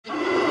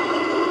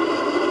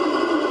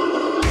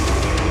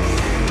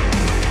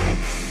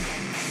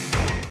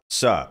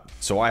What's up?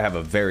 So I have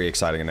a very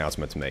exciting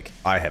announcement to make.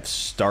 I have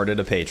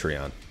started a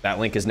Patreon. That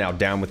link is now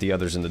down with the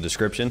others in the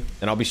description,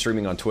 and I'll be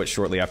streaming on Twitch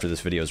shortly after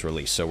this video is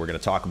released. So we're going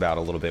to talk about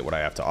a little bit what I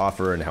have to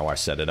offer and how I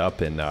set it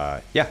up, and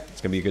yeah, it's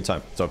going to be a good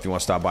time. So if you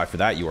want to stop by for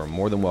that, you are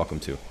more than welcome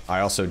to.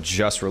 I also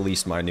just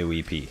released my new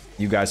EP.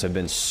 You guys have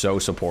been so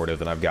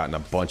supportive, and I've gotten a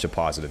bunch of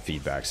positive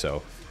feedback,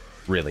 so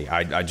really,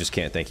 I just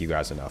can't thank you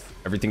guys enough.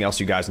 Everything else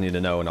you guys need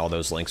to know and all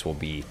those links will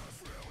be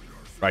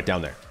right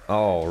down there.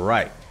 All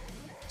right.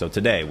 So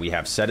today we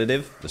have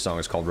Sedative. The song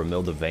is called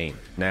Romilda Vane.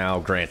 Now,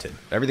 granted,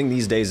 everything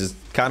these days is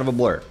kind of a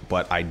blur,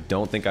 but I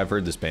don't think I've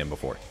heard this band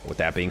before. With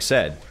that being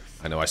said,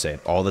 I know I say it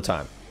all the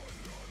time,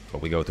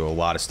 but we go through a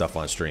lot of stuff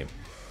on stream.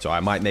 So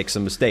I might make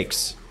some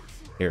mistakes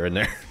here and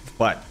there,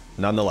 but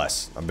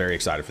nonetheless, I'm very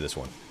excited for this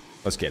one.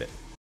 Let's get it.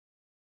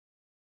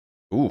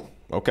 Ooh,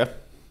 okay.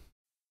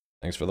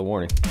 Thanks for the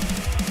warning.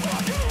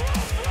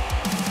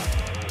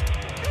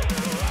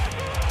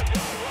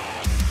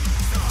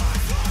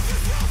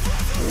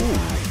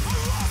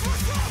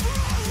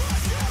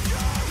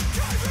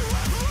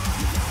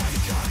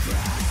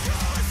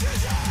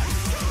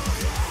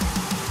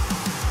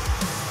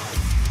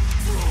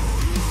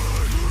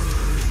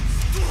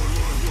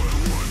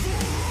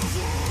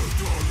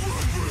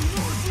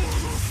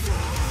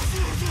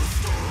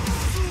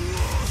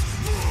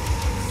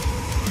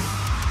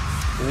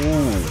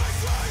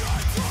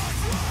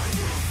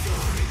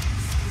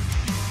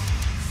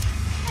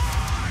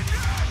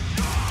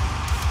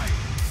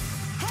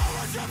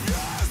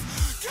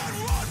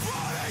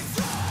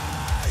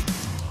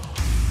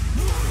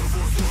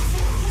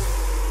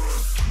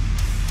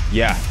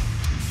 Yeah.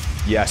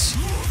 Yes.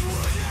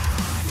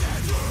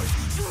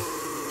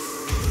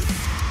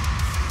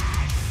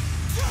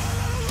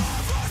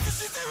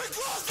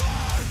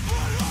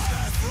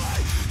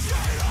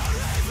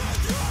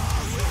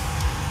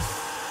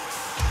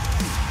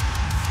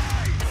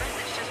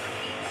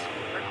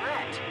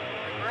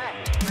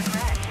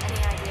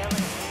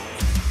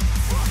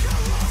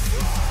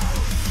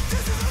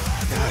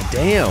 God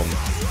damn.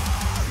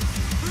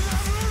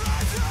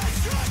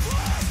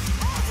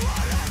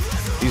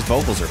 These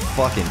vocals are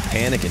fucking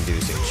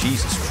panic-inducing.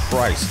 Jesus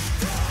Christ.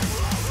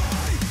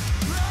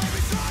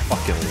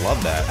 Fucking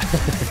love that.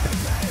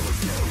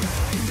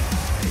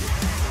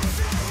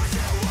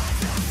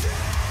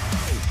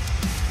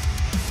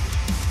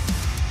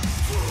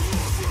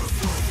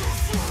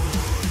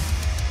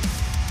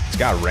 It's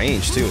got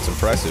range, too. It's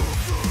impressive.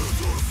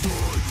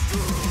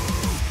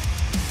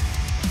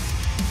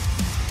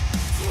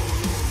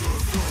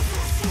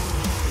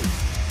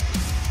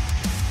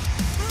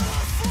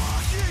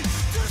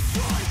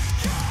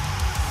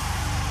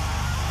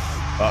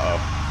 Uh-oh.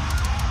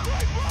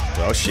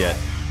 Oh, shit.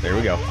 There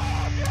we go.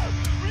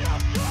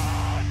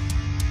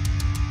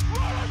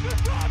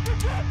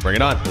 Bring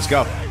it on. Let's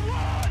go.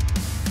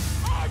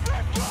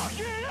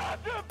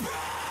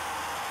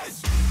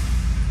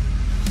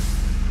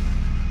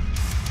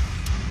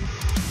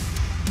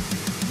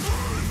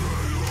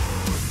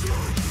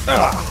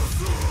 Ah.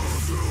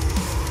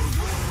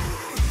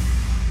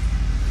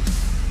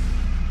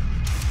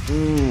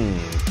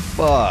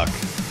 Fuck.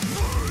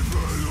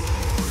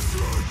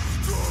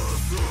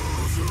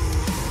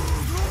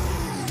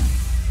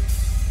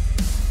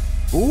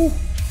 Ooh.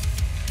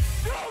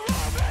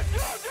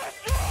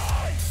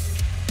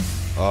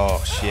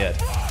 Oh, shit.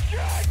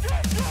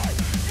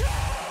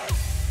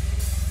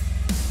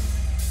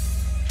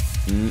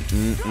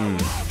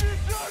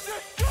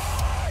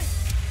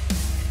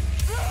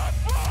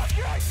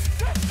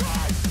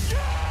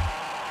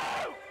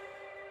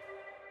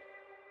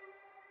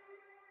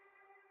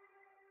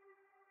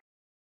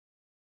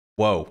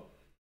 Whoa.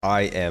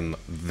 I am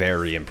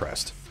very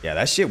impressed. Yeah,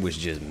 that shit was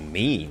just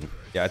mean.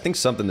 Yeah, I think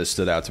something that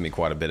stood out to me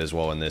quite a bit as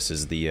well in this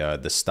is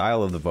the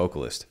style of the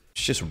vocalist.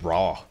 It's just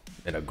raw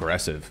and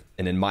aggressive.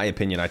 And in my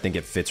opinion, I think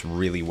it fits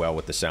really well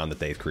with the sound that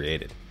they've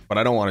created. But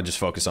I don't want to just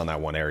focus on that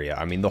one area.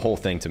 I mean, the whole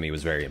thing to me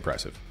was very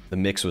impressive. The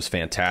mix was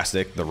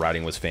fantastic. The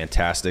writing was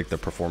fantastic. The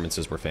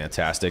performances were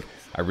fantastic.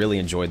 I really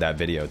enjoyed that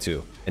video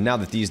too. And now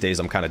that these days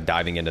I'm kind of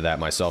diving into that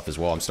myself as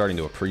well, I'm starting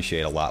to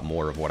appreciate a lot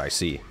more of what I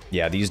see.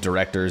 Yeah, these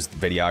directors,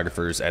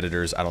 videographers,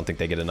 editors, I don't think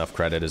they get enough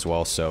credit as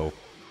well. So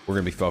we're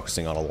going to be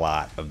focusing on a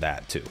lot of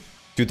that too.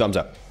 2 thumbs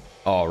up.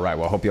 All right,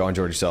 well, I hope you all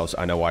enjoyed yourselves.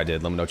 I know I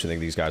did. Let me know what you think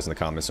of these guys in the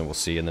comments, and we'll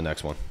see you in the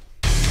next one.